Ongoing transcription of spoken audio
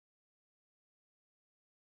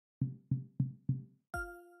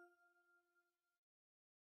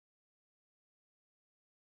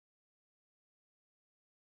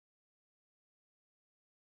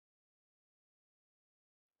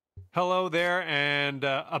Hello there, and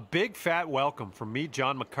a big fat welcome from me,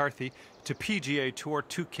 John McCarthy, to PGA Tour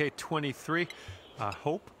 2K23. I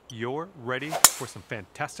hope you're ready for some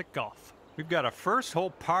fantastic golf. We've got a first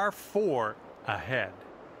hole par 4 ahead.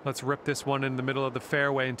 Let's rip this one in the middle of the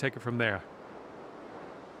fairway and take it from there.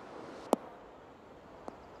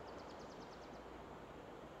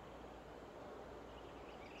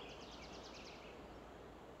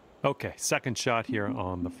 Okay, second shot here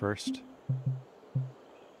on the first.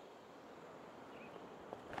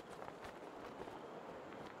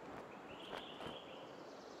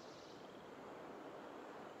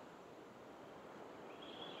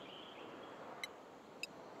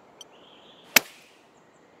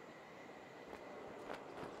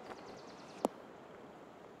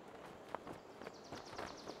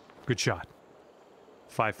 Good shot.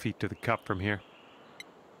 5 feet to the cup from here.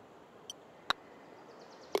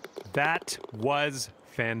 That was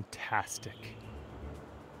fantastic.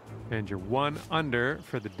 And you're 1 under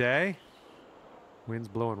for the day. Wind's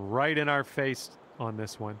blowing right in our face on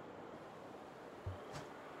this one.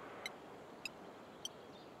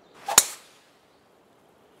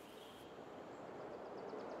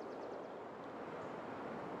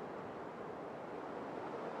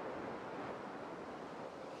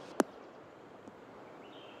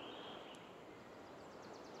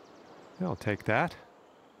 I'll take that.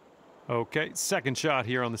 Okay, second shot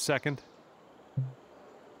here on the second.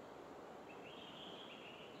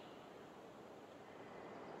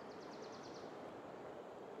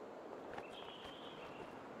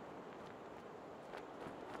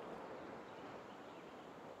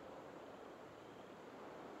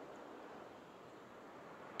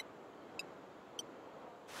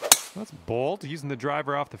 That's bold, using the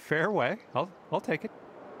driver off the fairway. I'll take it.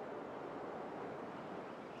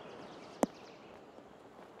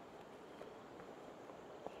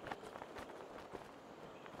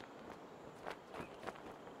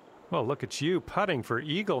 Well, look at you putting for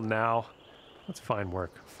eagle now. That's fine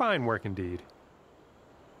work. Fine work indeed.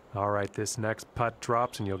 All right, this next putt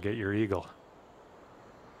drops and you'll get your eagle.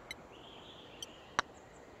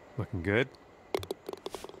 Looking good.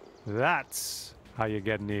 That's how you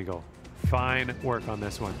get an eagle. Fine work on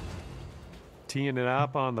this one. Teeing it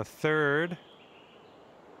up on the third.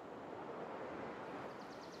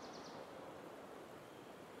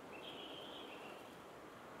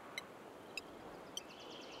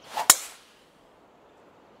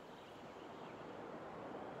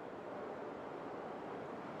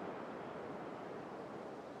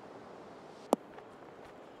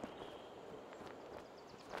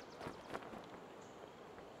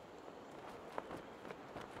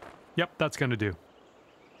 Yep, that's going to do.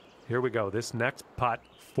 Here we go. This next putt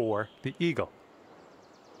for the eagle.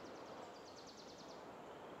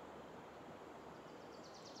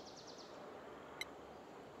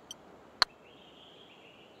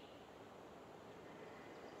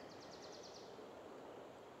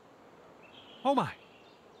 Oh my.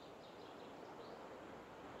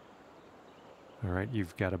 All right,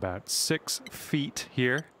 you've got about 6 feet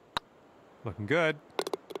here. Looking good.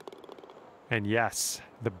 And yes,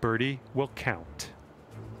 the birdie will count.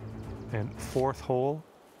 And fourth hole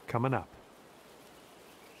coming up.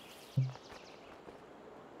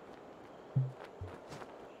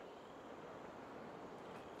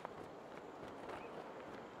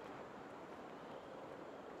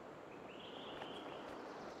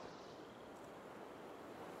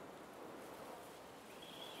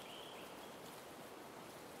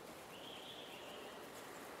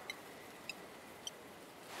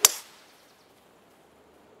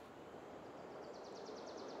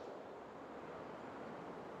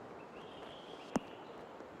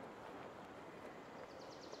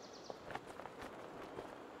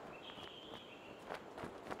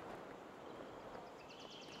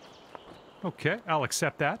 Okay, I'll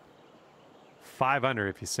accept that. 5 under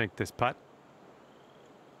if you sink this putt.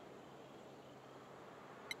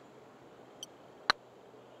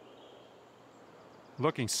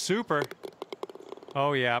 Looking super.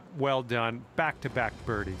 Oh yeah, well done. Back-to-back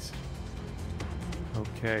birdies.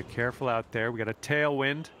 Okay, careful out there. We got a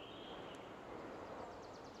tailwind.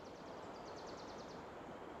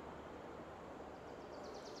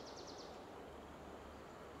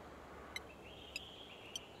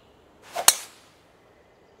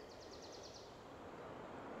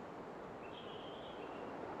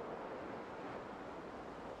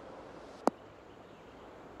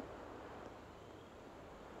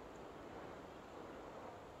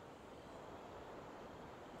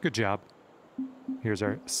 Good job. Here's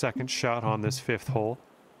our second shot on this 5th hole.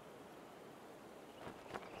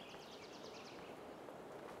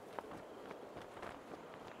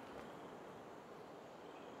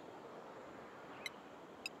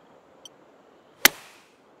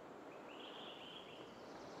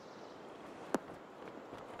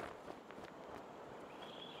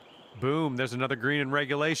 Boom, there's another green in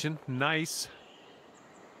regulation. Nice.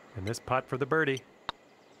 And this putt for the birdie.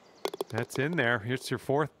 That's in there. Here's your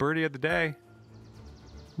fourth birdie of the day.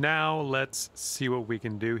 Now let's see what we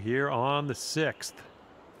can do here on the 6th.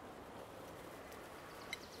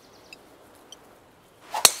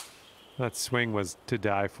 That swing was to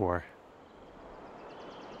die for.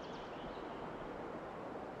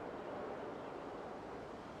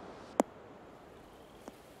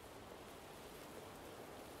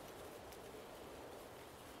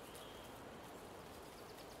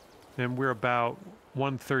 And we're about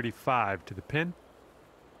 135 to the pin.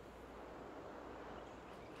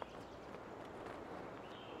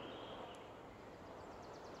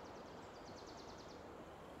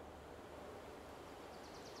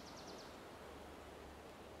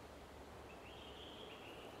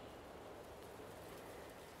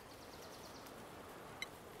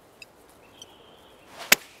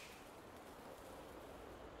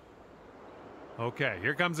 Okay,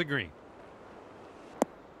 here comes the green.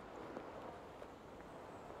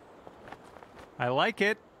 I like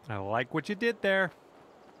it. I like what you did there.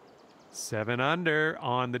 7 under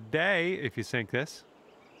on the day if you sink this.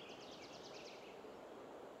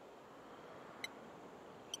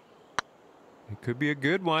 It could be a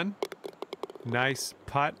good one. Nice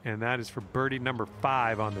putt, and that is for birdie number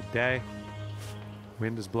 5 on the day.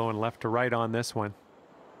 Wind is blowing left to right on this one.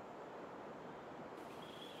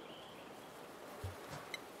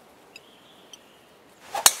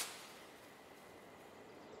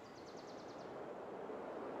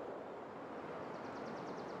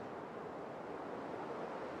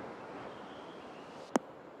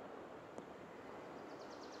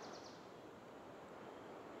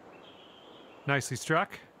 Nicely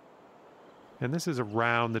struck. And this is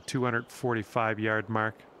around the 245-yard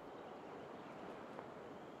mark.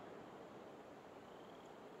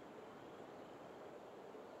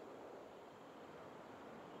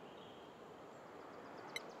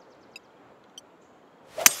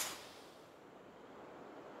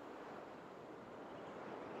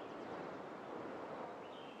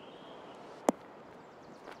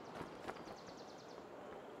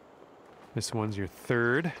 This one's your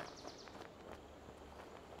third.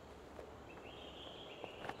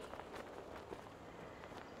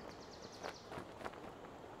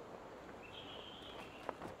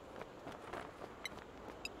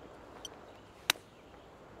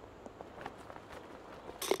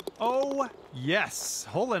 Oh, yes.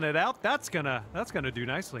 Holing it out. That's gonna do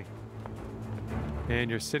nicely. And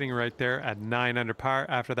you're sitting right there at 9 under par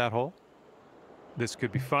after that hole. This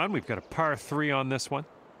could be fun. We've got a par 3 on this one.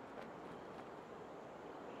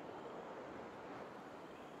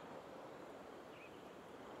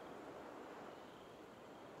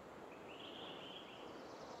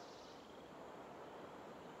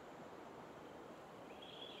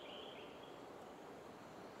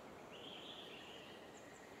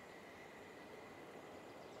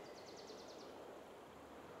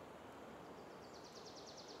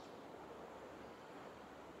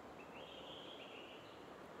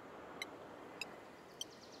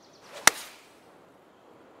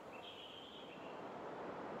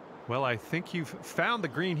 Well, I think you've found the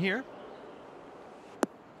green here.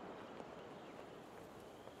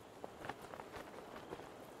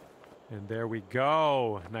 And there we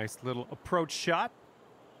go. Nice little approach shot.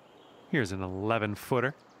 Here's an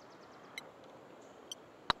 11-footer.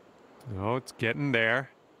 Oh, it's getting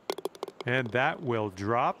there. And that will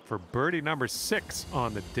drop for birdie number 6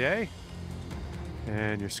 on the day.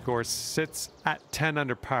 And your score sits at 10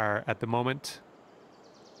 under par at the moment.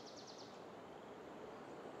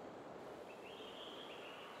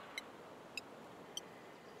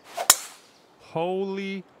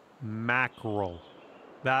 Holy mackerel.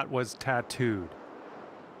 That was tattooed.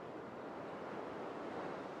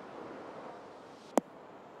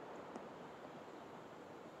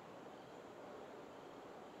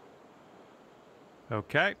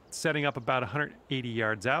 Okay, setting up about 180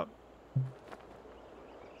 yards out.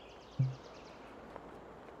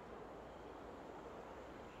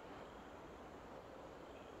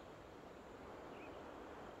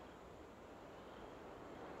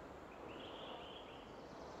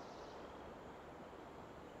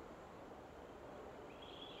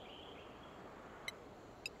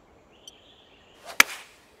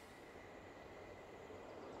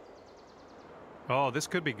 Oh, this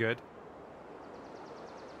could be good.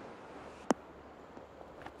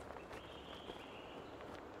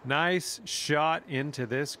 Nice shot into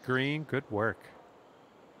this green. Good work.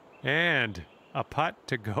 And a putt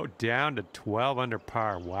to go down to 12 under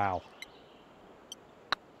par. Wow.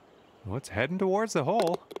 Well, it's heading towards the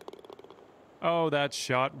hole. Oh, that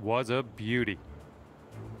shot was a beauty.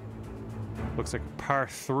 Looks like a par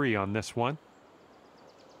 3 on this one.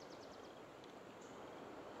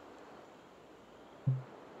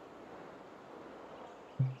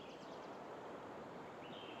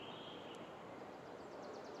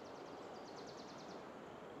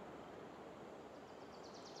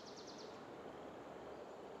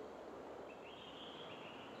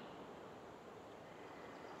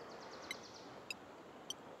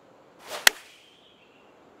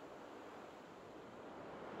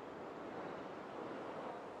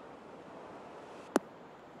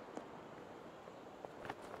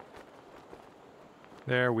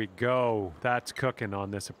 There we go. That's cooking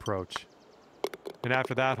on this approach. And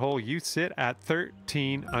after that hole, you sit at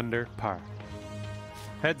 13 under par.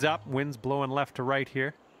 Heads up, wind's blowing left to right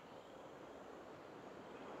here.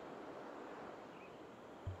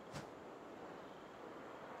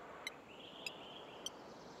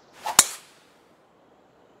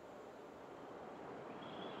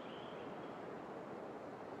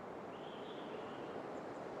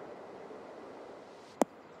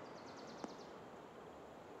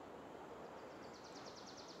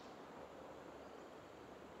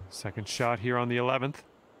 Second shot here on the 11th.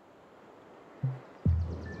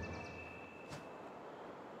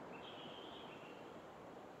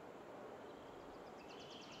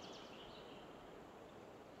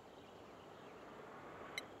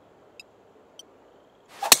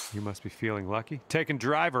 You must be feeling lucky. Taking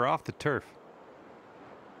driver off the turf.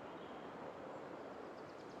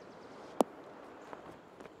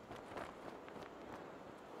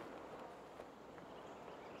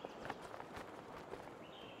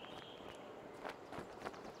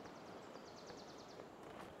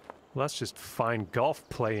 Well, that's just fine golf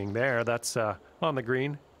playing there. That's on the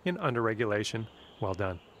green in under regulation. Well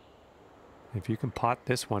done. If you can pot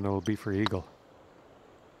this one, it'll be for eagle.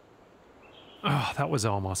 Oh, that was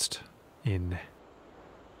almost in.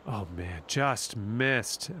 Oh, man, just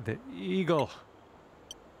missed the eagle.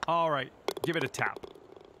 All right, give it a tap.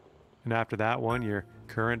 And after that one, your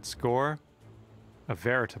current score, a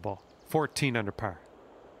veritable 14 under par.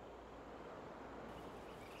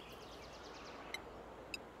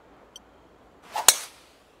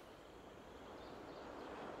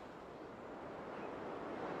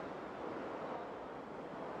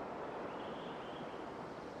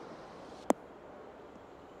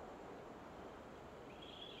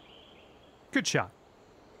 Good shot.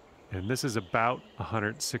 And this is about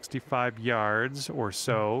 165 yards or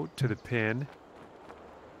so to the pin.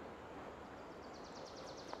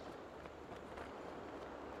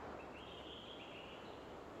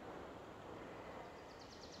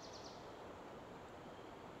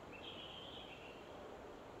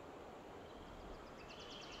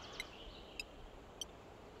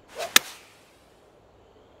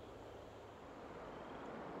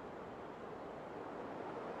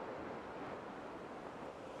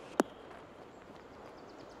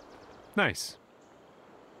 Nice.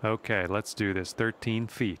 Okay, let's do this. 13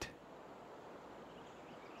 feet.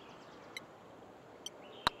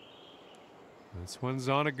 This one's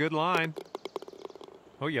on a good line.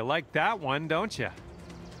 Oh, you like that one, don't you?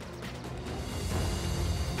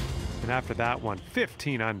 And after that one,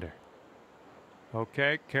 15 under.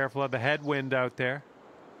 Okay, careful of the headwind out there.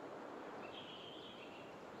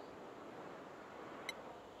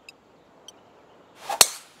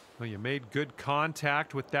 Well, you made good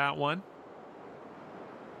contact with that one.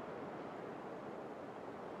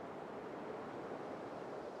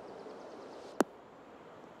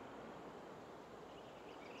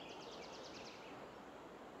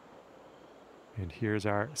 And here's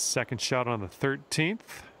our second shot on the 13th.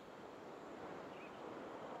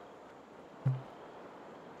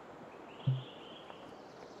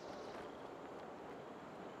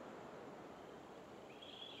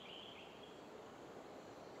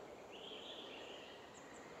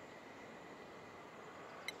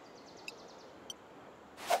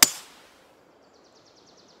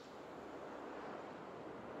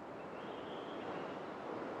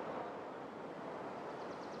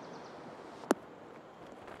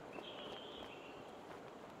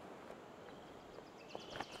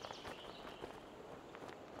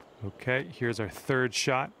 Okay, here's our third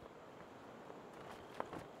shot.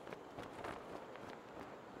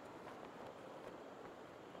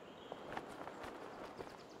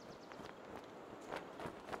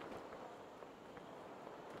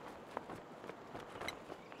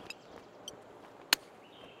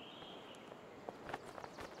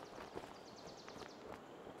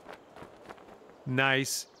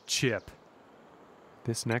 Nice chip.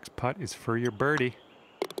 This next putt is for your birdie.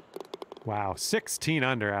 Wow, 16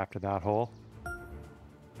 under after that hole.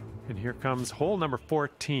 And here comes hole number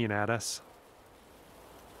 14 at us.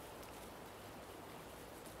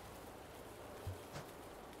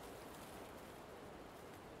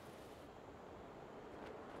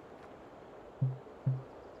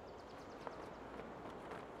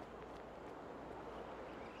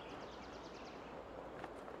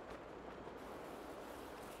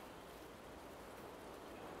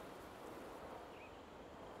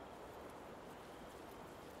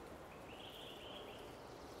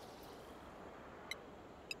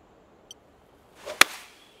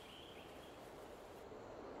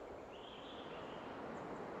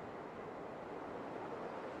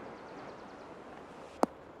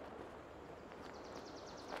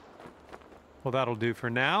 Well, that'll do for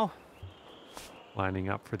now. Lining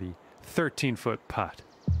up for the 13-foot putt.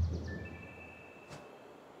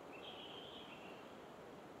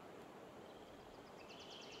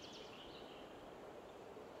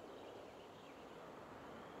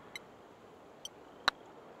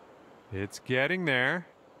 It's getting there.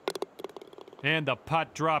 And the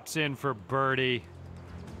putt drops in for birdie.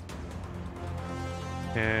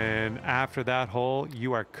 And after that hole,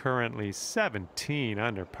 you are currently 17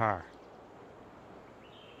 under par.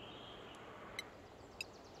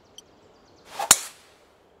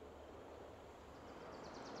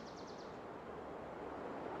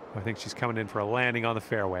 I think she's coming in for a landing on the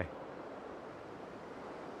fairway.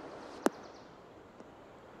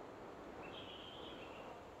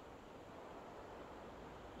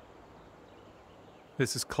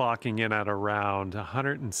 This is clocking in at around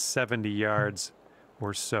 170 yards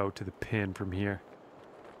or so to the pin from here.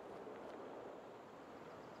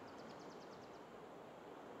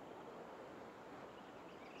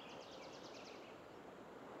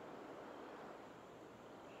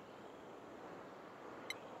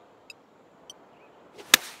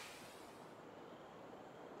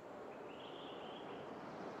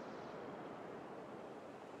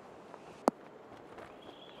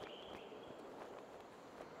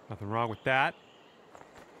 Nothing wrong with that.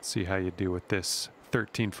 Let's see how you do with this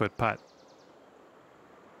 13-foot putt.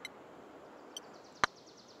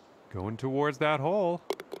 Going towards that hole.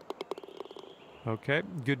 Okay,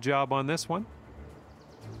 good job on this one.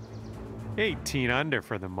 18 under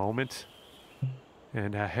for the moment.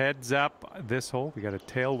 And a heads up this hole. We got a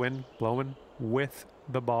tailwind blowing with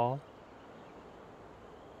the ball.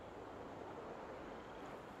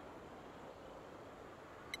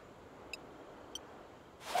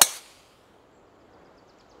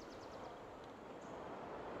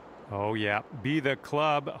 Oh yeah, be the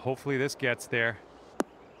club. Hopefully this gets there.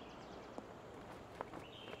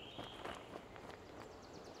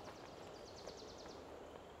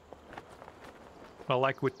 Well,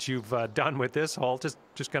 like what you've done with this hole,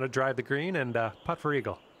 just gonna drive the green and putt for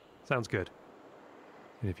eagle. Sounds good.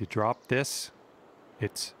 And if you drop this,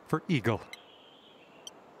 it's for eagle.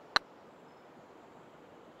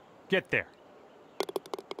 Get there.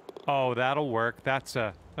 Oh, that'll work. That's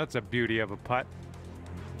a beauty of a putt.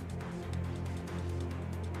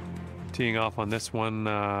 Teeing off on this one,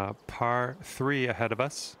 par 3 ahead of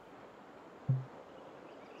us.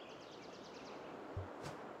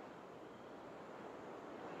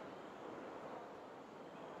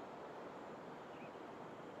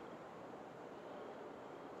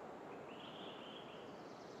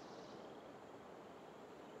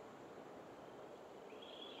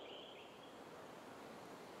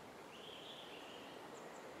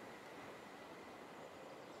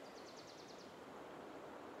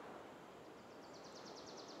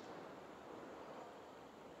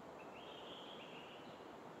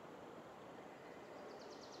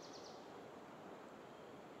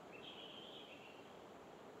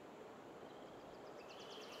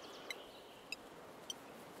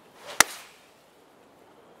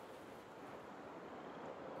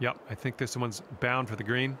 Yep, I think this one's bound for the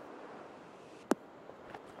green.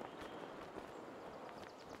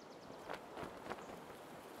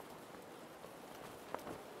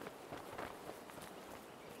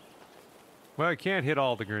 Well, I can't hit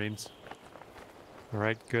all the greens. All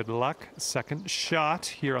right, good luck. Second shot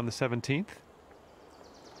here on the 17th.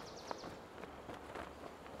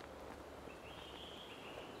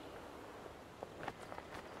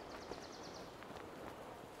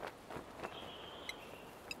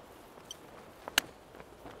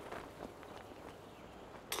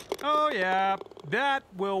 Oh yeah, that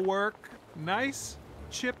will work. Nice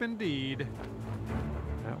chip indeed.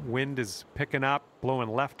 That wind is picking up, blowing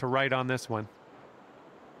left to right on this one.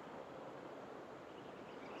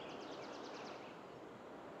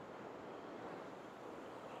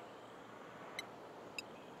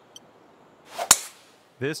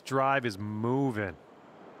 This drive is moving.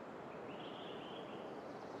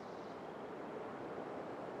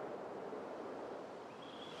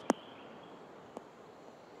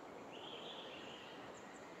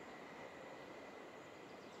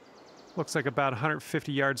 Looks like about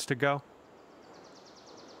 150 yards to go.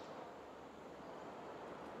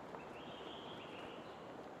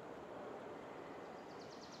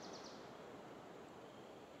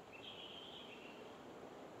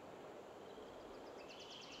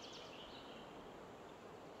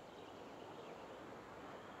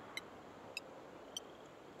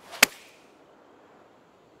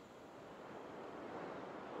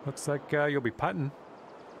 Looks like you'll be putting.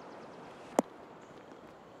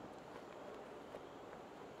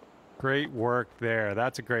 Great work there.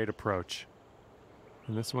 That's a great approach.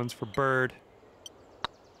 And this one's for Bird.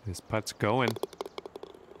 This putt's going.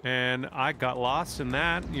 And I got lost in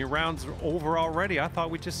that. Your round's over already. I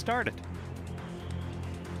thought we just started.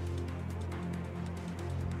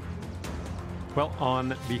 Well,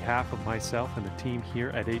 on behalf of myself and the team here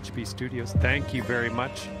at HB Studios, thank you very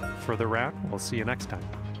much for the round. We'll see you next time.